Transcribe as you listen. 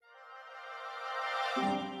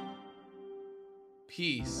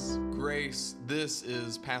Peace, grace. This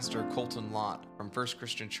is Pastor Colton Lott from First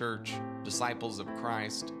Christian Church, Disciples of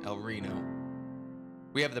Christ, El Reno.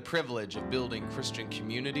 We have the privilege of building Christian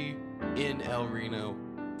community in El Reno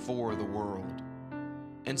for the world.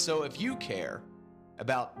 And so if you care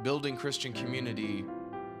about building Christian community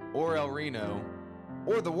or El Reno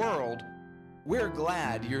or the world, we're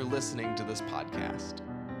glad you're listening to this podcast.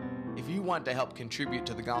 If you want to help contribute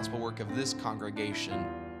to the gospel work of this congregation,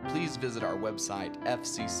 please visit our website,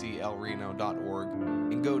 fcclreno.org,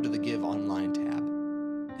 and go to the Give Online tab.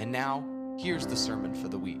 And now, here's the sermon for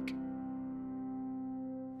the week.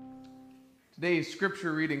 Today's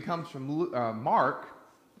scripture reading comes from Mark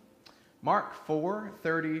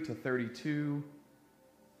 4:30-32.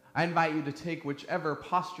 I invite you to take whichever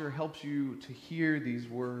posture helps you to hear these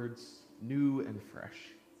words new and fresh.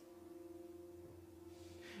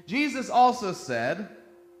 Jesus also said,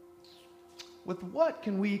 "With what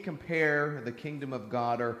can we compare the kingdom of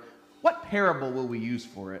God, or what parable will we use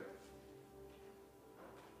for it?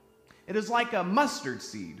 It is like a mustard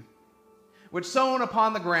seed, which sown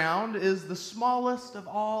upon the ground is the smallest of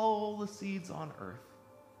all the seeds on earth.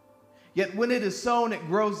 Yet when it is sown, it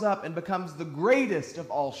grows up and becomes the greatest of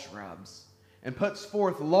all shrubs, and puts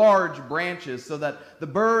forth large branches so that the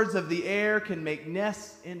birds of the air can make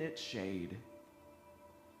nests in its shade."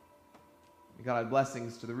 May God add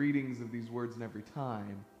blessings to the readings of these words in every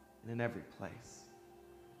time and in every place.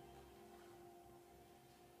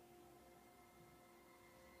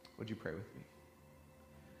 Would you pray with me?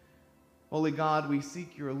 Holy God, we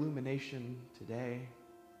seek your illumination today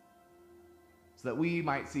so that we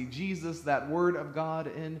might see Jesus, that word of God,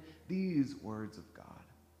 in these words of God.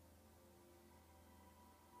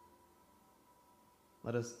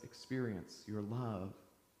 Let us experience your love,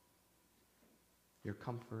 your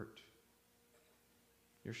comfort,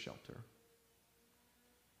 your shelter.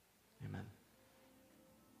 Amen.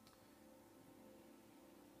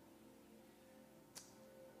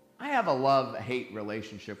 I have a love-hate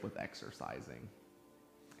relationship with exercising.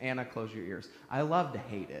 Anna, close your ears. I love to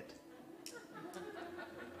hate it.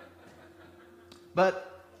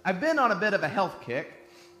 But I've been on a bit of a health kick.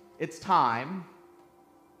 It's time.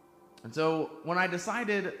 And so when I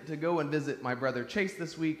decided to go and visit my brother Chase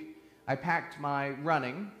this week, I packed my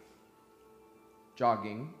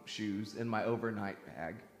jogging shoes in my overnight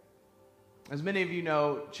bag. As many of you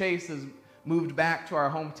know, Chase has moved back to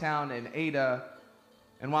our hometown in Ada,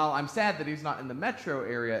 and while I'm sad that he's not in the metro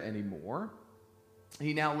area anymore,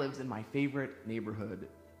 he now lives in my favorite neighborhood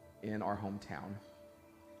in our hometown.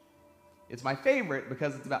 It's my favorite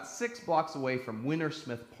because it's about 6 blocks away from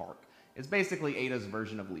Wintersmith Park. It's basically Ada's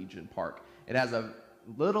version of Legion Park. It has a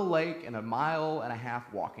little lake and a 1.5-mile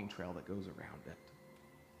walking trail that goes around it.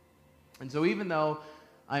 And so even though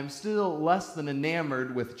I'm still less than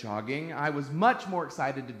enamored with jogging, I was much more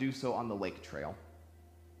excited to do so on the lake trail.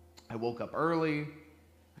 I woke up early,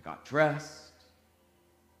 I got dressed,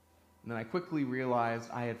 and then I quickly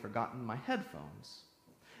realized I had forgotten my headphones.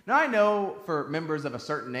 Now I know for members of a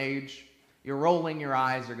certain age, you're rolling your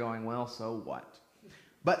eyes or going, well, so what?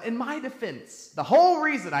 But in my defense, the whole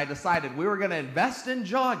reason I decided we were going to invest in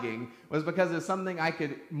jogging was because it's something I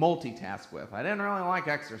could multitask with. I didn't really like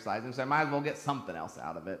exercising, so I might as well get something else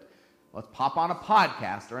out of it. Let's pop on a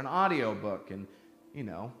podcast or an audiobook and,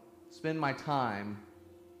 spend my time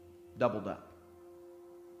doubled up.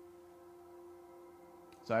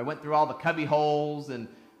 So I went through all the cubby holes and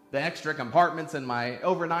the extra compartments in my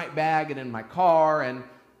overnight bag and in my car, and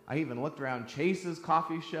I even looked around Chase's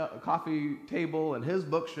coffee table and his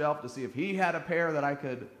bookshelf to see if he had a pair that I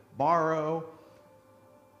could borrow.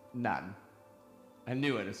 None. I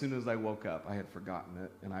knew it. As soon as I woke up, I had forgotten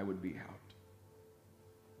it, and I would be out.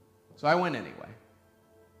 So I went anyway.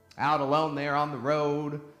 Out alone there on the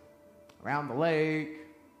road, around the lake,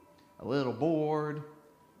 a little bored,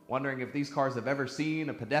 wondering if these cars have ever seen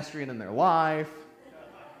a pedestrian in their life.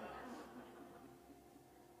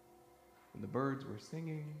 And the birds were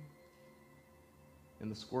singing, and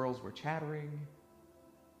the squirrels were chattering,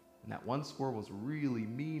 and that one squirrel was really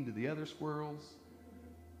mean to the other squirrels.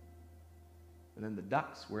 And then the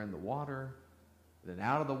ducks were in the water, and then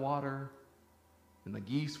out of the water, and the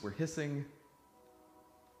geese were hissing.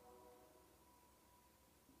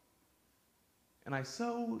 And I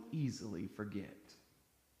so easily forget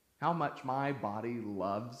how much my body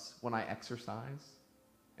loves when I exercise,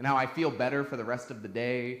 and how I feel better for the rest of the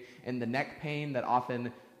day, and the neck pain that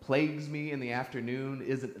often plagues me in the afternoon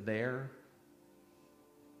isn't there.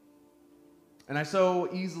 And I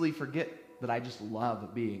so easily forget that I just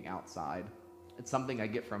love being outside. It's something I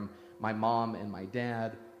get from my mom and my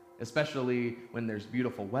dad, especially when there's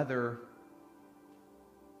beautiful weather.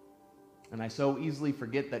 And I so easily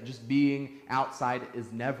forget that just being outside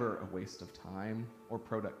is never a waste of time or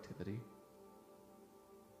productivity.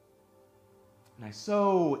 And I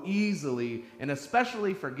so easily and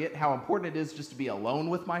especially forget how important it is just to be alone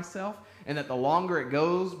with myself, and that the longer it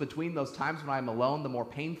goes between those times when I'm alone, the more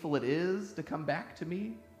painful it is to come back to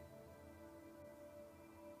me.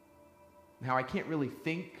 And how I can't really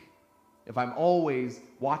think if I'm always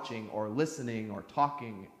watching or listening or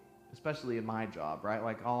talking, especially in my job, right?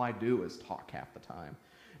 Like all I do is talk half the time.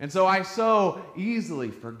 And so I so easily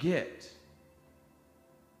forget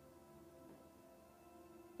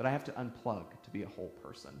that I have to unplug to be a whole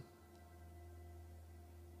person.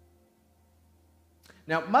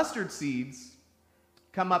 Now, mustard seeds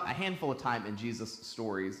come up a handful of times in Jesus'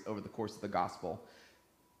 stories over the course of the gospel.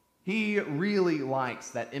 He really likes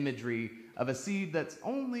that imagery of a seed that's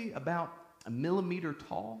only about a millimeter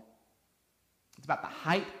tall. It's about the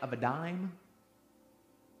height of a dime.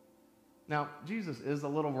 Now, Jesus is a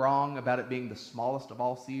little wrong about it being the smallest of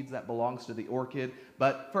all seeds. That belongs to the orchid.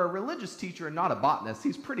 But for a religious teacher and not a botanist,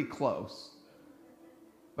 he's pretty close.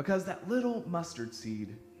 Because that little mustard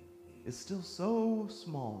seed is still so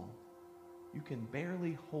small, you can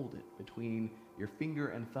barely hold it between your finger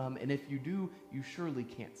and thumb. And if you do, you surely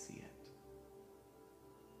can't see it.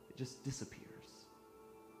 It just disappears.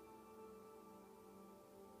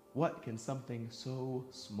 What can something so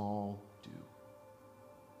small do?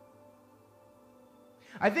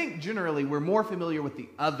 I think generally we're more familiar with the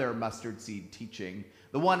other mustard seed teaching,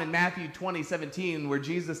 the one in Matthew 20:17, where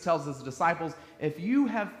Jesus tells his disciples, if you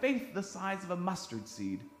have faith the size of a mustard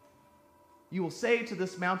seed, you will say to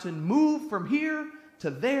this mountain, move from here to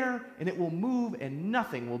there, and it will move, and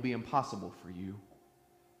nothing will be impossible for you.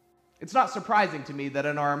 It's not surprising to me that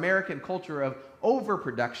in our American culture of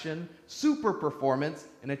overproduction, super performance,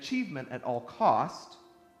 and achievement at all cost,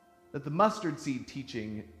 that the mustard seed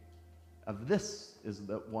teaching of this is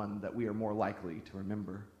the one that we are more likely to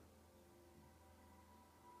remember.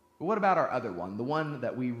 But what about our other one, the one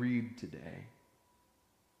that we read today?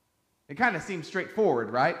 It kind of seems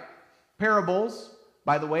straightforward, right? Parables,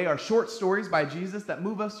 by the way, are short stories by Jesus that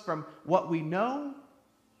move us from what we know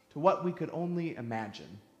to what we could only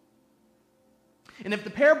imagine. And if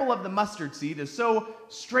the parable of the mustard seed is so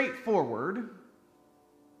straightforward,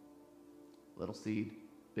 little seed,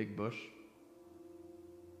 big bush,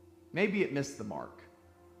 maybe it missed the mark.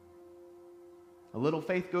 A little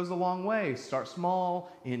faith goes a long way. Start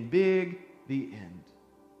small, end big, the end.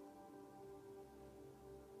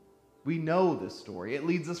 We know this story. It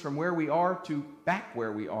leads us from where we are to back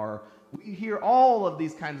where we are. We hear all of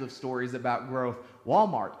these kinds of stories about growth.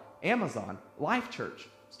 Walmart, Amazon, Life Church.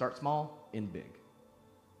 Start small, end big.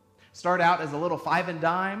 Start out as a little 5 and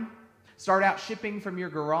dime. Start out shipping from your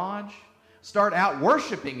garage. Start out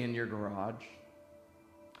worshiping in your garage.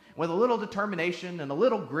 With a little determination and a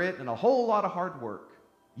little grit and a whole lot of hard work,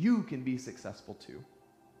 you can be successful too.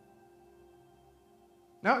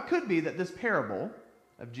 Now, it could be that this parable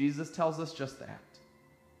of Jesus tells us just that.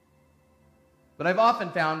 But I've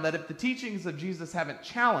often found that if the teachings of Jesus haven't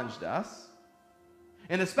challenged us,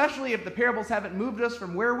 and especially if the parables haven't moved us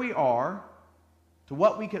from where we are to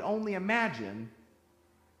what we could only imagine,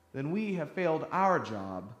 then we have failed our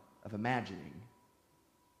job of imagining.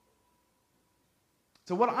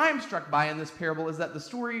 So what I'm struck by in this parable is that the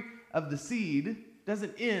story of the seed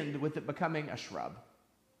doesn't end with it becoming a shrub.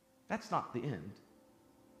 That's not the end.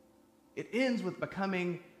 It ends with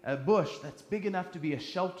becoming a bush that's big enough to be a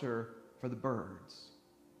shelter for the birds.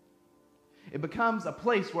 It becomes a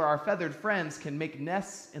place where our feathered friends can make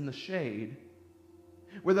nests in the shade,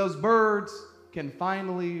 where those birds can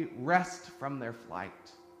finally rest from their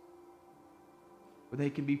flight, where they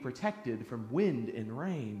can be protected from wind and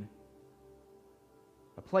rain,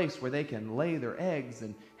 a place where they can lay their eggs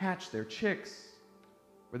and hatch their chicks,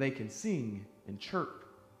 where they can sing and chirp.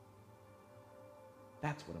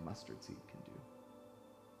 That's what a mustard seed can do.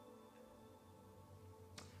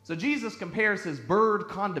 So Jesus compares his bird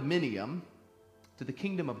condominium to the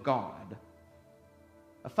kingdom of God.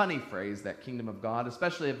 A funny phrase, that kingdom of God,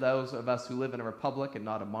 especially of those of us who live in a republic and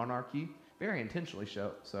not a monarchy, very intentionally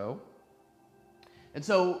so. And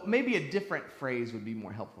so maybe a different phrase would be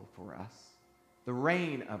more helpful for us. The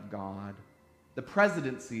reign of God, the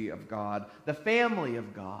presidency of God, the family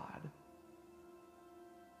of God.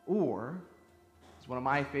 Or, as one of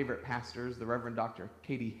my favorite pastors, the Reverend Dr.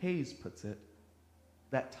 Katie Hayes puts it,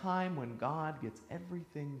 that time when God gets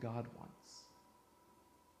everything God wants.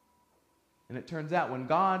 And it turns out when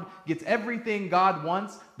God gets everything God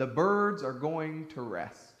wants, the birds are going to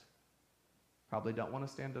rest. Probably don't want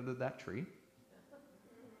to stand under that tree.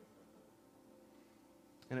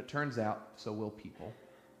 And it turns out, so will people.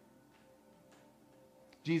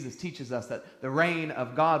 Jesus teaches us that the reign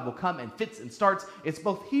of God will come and fits and starts. It's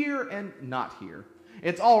both here and not here.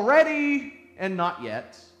 It's already and not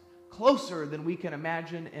yet, closer than we can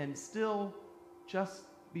imagine and still just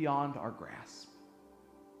beyond our grasp.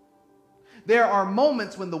 There are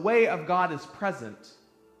moments when the way of God is present,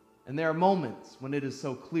 and there are moments when it is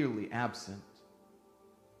so clearly absent.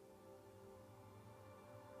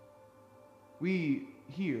 We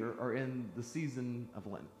here are in the season of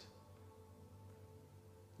Lent.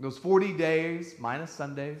 Those 40 days, minus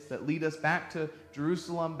Sundays, that lead us back to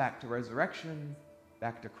Jerusalem, back to resurrection,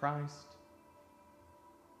 back to Christ.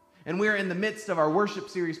 And we're in the midst of our worship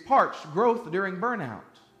series, Parched, Growth During Burnout,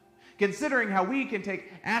 considering how we can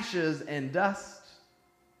take ashes and dust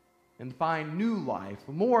and find new life,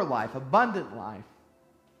 more life, abundant life,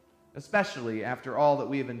 especially after all that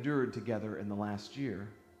we have endured together in the last year.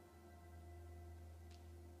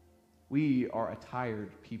 We are a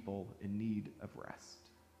tired people in need of rest.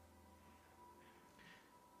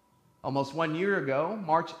 Almost 1 year ago,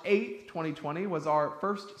 March 8th, 2020, was our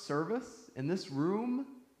first service in this room,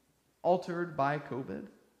 altered by COVID.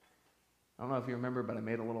 I don't know if you remember, but I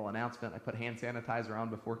made a little announcement. I put hand sanitizer on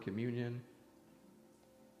before communion.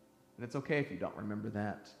 And it's okay if you don't remember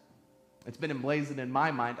that. It's been emblazoned in my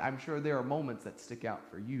mind. I'm sure there are moments that stick out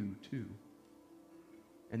for you, too.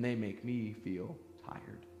 And they make me feel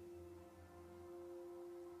tired.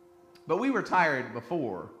 But we were tired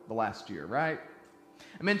before the last year, right?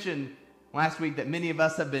 I mentioned last week that many of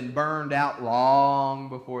us have been burned out long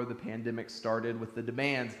before the pandemic started with the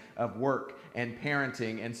demands of work and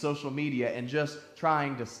parenting and social media and just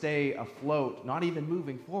trying to stay afloat, not even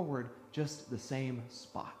moving forward, just the same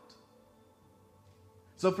spot.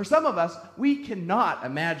 So for some of us, we cannot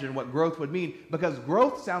imagine what growth would mean because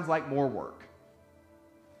growth sounds like more work.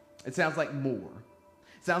 It sounds like more.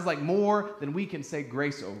 It sounds like more than we can say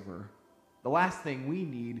grace over. The last thing we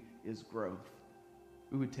need is growth.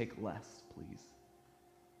 We would take less, please.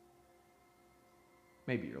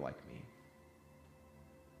 Maybe you're like me.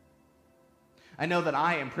 I know that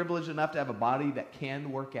I am privileged enough to have a body that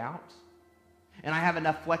can work out, and I have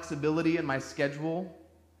enough flexibility in my schedule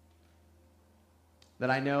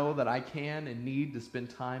that I know that I can and need to spend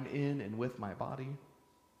time in and with my body,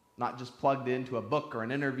 not just plugged into a book or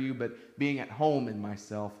an interview, but being at home in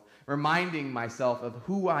myself, reminding myself of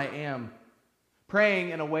who I am, praying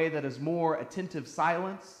in a way that is more attentive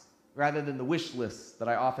silence rather than the wish lists that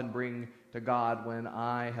I often bring to God when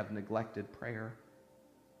I have neglected prayer.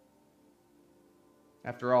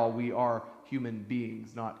 After all, we are human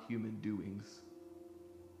beings, not human doings.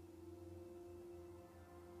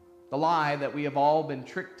 The lie that we have all been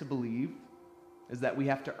tricked to believe is that we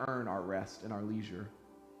have to earn our rest and our leisure,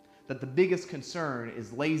 that the biggest concern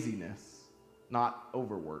is laziness, not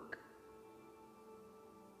overwork.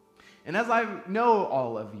 And as I know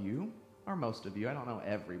all of you, or most of you, I don't know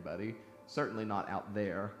everybody, certainly not out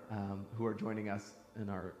there who are joining us in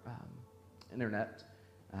our internet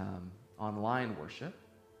online worship,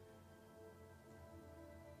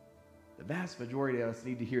 the vast majority of us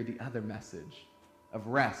need to hear the other message of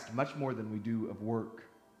rest much more than we do of work.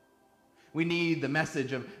 We need the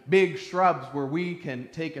message of big shrubs where we can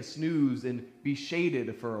take a snooze and be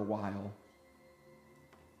shaded for a while.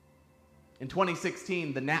 In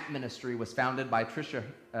 2016, the Nap Ministry was founded by Tricia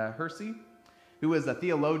Hersey, who is a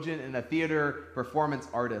theologian and a theater performance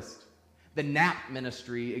artist. The Nap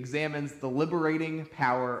Ministry examines the liberating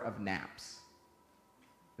power of naps.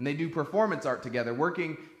 And they do performance art together,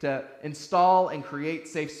 working to install and create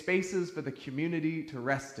safe spaces for the community to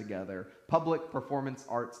rest together. Public performance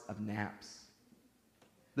arts of naps.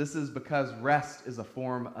 This is because rest is a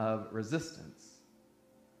form of resistance,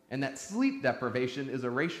 and that sleep deprivation is a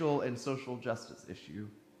racial and social justice issue.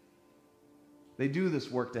 They do this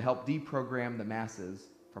work to help deprogram the masses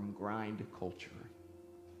from grind culture.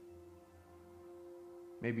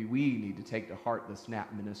 Maybe we need to take to heart this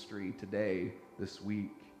Nap Ministry today, this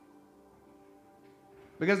week.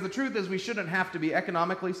 Because the truth is we shouldn't have to be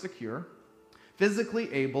economically secure,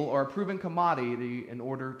 physically able, or a proven commodity in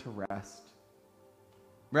order to rest.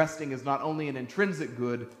 Resting is not only an intrinsic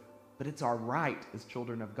good, but it's our right as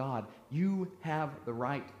children of God. You have the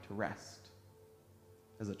right to rest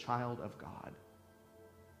as a child of God.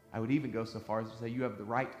 I would even go so far as to say you have the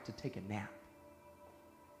right to take a nap.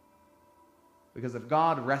 Because if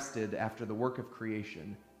God rested after the work of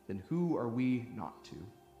creation, then who are we not to?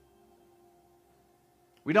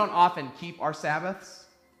 We don't often keep our Sabbaths.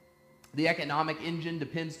 The economic engine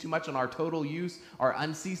depends too much on our total use, our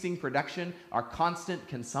unceasing production, our constant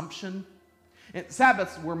consumption. And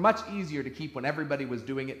Sabbaths were much easier to keep when everybody was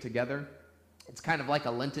doing it together. It's kind of like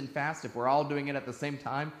a Lenten fast. If we're all doing it at the same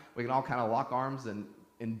time, we can all kind of lock arms and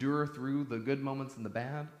endure through the good moments and the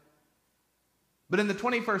bad. But in the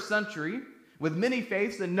 21st century, with many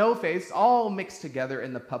faiths and no faiths all mixed together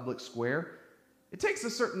in the public square, it takes a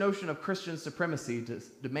certain notion of Christian supremacy to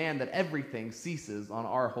demand that everything ceases on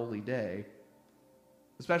our holy day,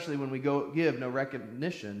 especially when we give no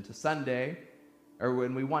recognition to Sunday, or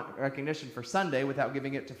when we want recognition for Sunday without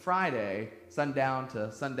giving it to Friday, sundown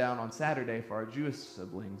to sundown on Saturday for our Jewish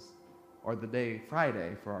siblings, or the day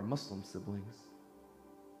Friday for our Muslim siblings.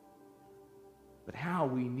 But how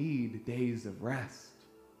we need days of rest.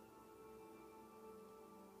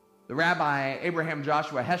 The Rabbi Abraham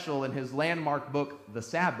Joshua Heschel, in his landmark book, The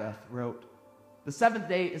Sabbath, wrote, "The seventh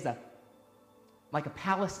day is like a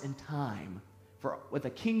palace in time with a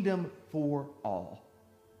kingdom for all.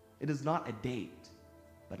 It is not a date,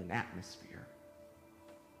 but an atmosphere.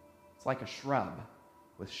 It's like a shrub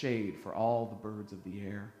with shade for all the birds of the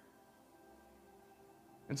air."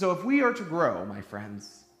 And so if we are to grow, my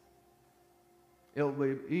friends, it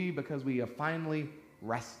will be because we have finally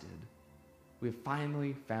rested. We have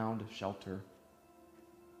finally found shelter.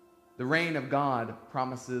 The reign of God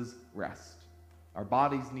promises rest. Our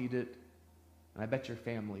bodies need it, and I bet your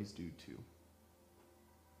families do too.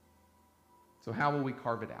 So how will we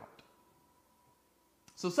carve it out?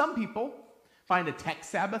 So some people find a tech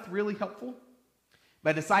Sabbath really helpful.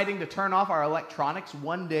 By deciding to turn off our electronics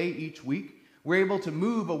one day each week, we're able to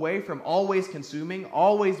move away from always consuming,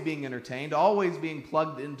 always being entertained, always being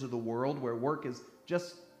plugged into the world where work is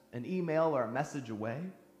just an email or a message away.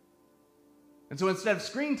 And so instead of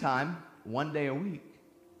screen time, one day a week,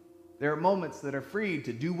 there are moments that are free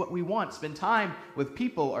to do what we want, spend time with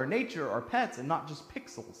people or nature or pets and not just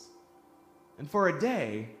pixels. And for a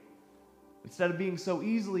day, instead of being so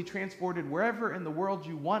easily transported wherever in the world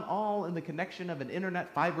you want, all in the connection of an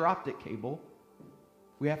internet fiber optic cable,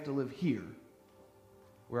 we have to live here,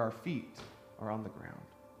 where our feet are on the ground,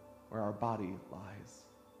 where our body lies.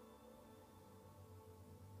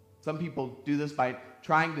 Some people do this by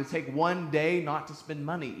trying to take one day not to spend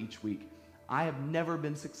money each week. I have never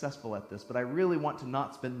been successful at this, but I really want to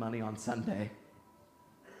not spend money on Sunday.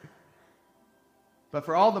 But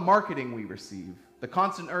for all the marketing we receive, the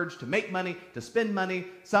constant urge to make money, to spend money,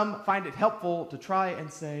 some find it helpful to try and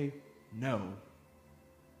say no.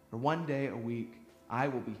 For one day a week, I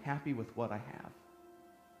will be happy with what I have.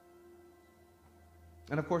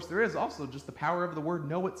 And of course, there is also just the power of the word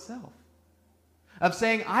no itself. Of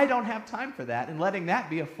saying, I don't have time for that, and letting that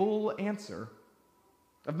be a full answer.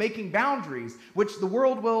 Of making boundaries, which the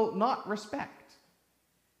world will not respect.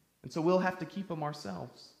 And so we'll have to keep them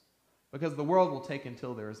ourselves, because the world will take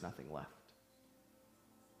until there is nothing left.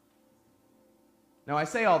 Now, I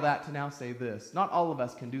say all that to now say this. Not all of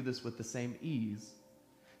us can do this with the same ease.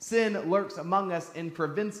 Sin lurks among us and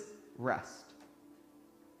prevents rest.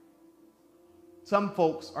 Some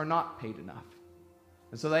folks are not paid enough,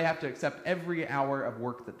 and so they have to accept every hour of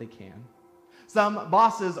work that they can. Some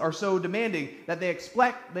bosses are so demanding that they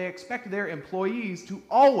expect their employees to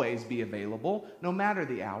always be available, no matter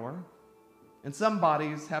the hour. And some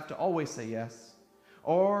bodies have to always say yes,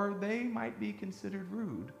 or they might be considered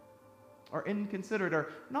rude, or inconsiderate,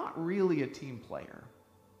 or not really a team player.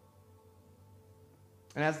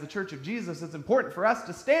 And as the Church of Jesus, it's important for us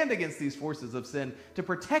to stand against these forces of sin, to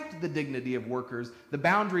protect the dignity of workers, the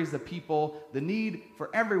boundaries of people, the need for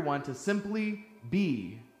everyone to simply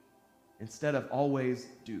be instead of always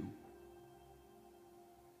do.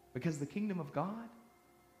 Because the kingdom of God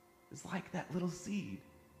is like that little seed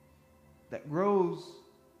that grows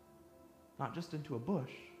not just into a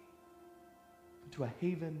bush, but to a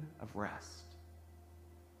haven of rest.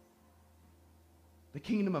 The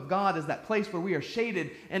kingdom of God is that place where we are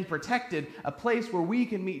shaded and protected, a place where we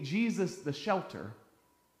can meet Jesus, the shelter.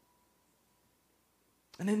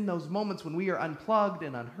 And in those moments when we are unplugged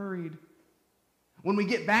and unhurried, when we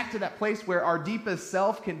get back to that place where our deepest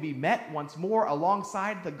self can be met once more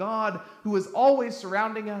alongside the God who is always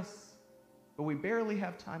surrounding us, but we barely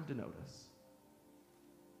have time to notice.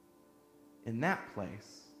 In that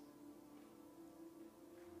place,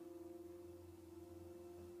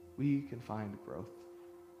 we can find growth.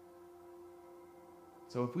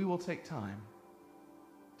 So if we will take time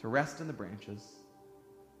to rest in the branches,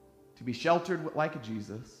 to be sheltered like a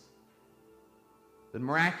Jesus, then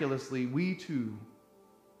miraculously we too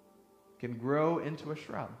can grow into a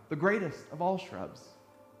shrub, the greatest of all shrubs.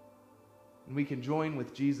 And we can join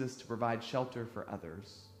with Jesus to provide shelter for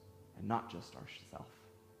others and not just ourselves.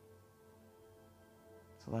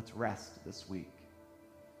 So let's rest this week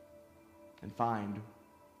and find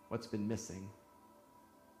what's been missing,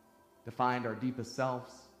 to find our deepest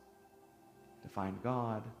selves, to find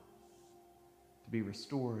God, to be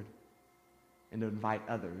restored, and to invite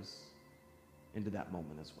others into that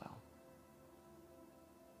moment as well.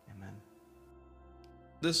 Amen.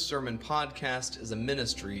 This sermon podcast is a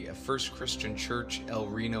ministry of First Christian Church, El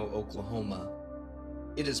Reno, Oklahoma.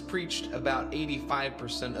 It is preached about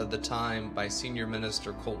 85% of the time by Senior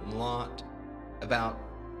Minister Colton Lott, about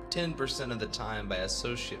 10% of the time by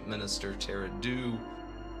Associate Minister Tara Dew,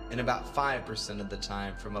 and about 5% of the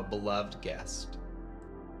time from a beloved guest.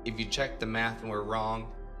 If you check the math and we're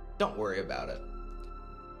wrong, don't worry about it.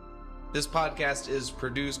 This podcast is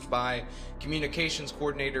produced by Communications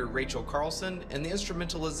Coordinator Rachel Carlson, and the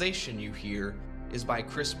instrumentalization you hear is by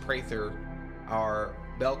Chris Prather, our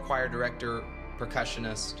bell choir director,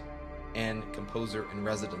 percussionist, and composer in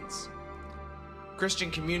residence.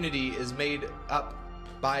 Christian community is made up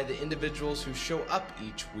by the individuals who show up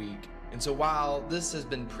each week, and so while this has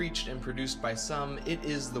been preached and produced by some, it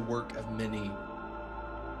is the work of many.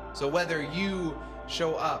 So whether you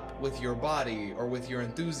show up with your body or with your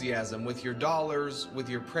enthusiasm, with your dollars, with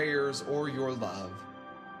your prayers, or your love,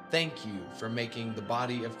 thank you for making the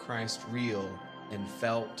body of Christ real and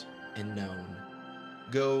felt and known.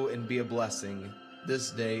 Go and be a blessing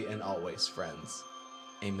this day and always, friends.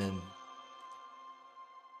 Amen.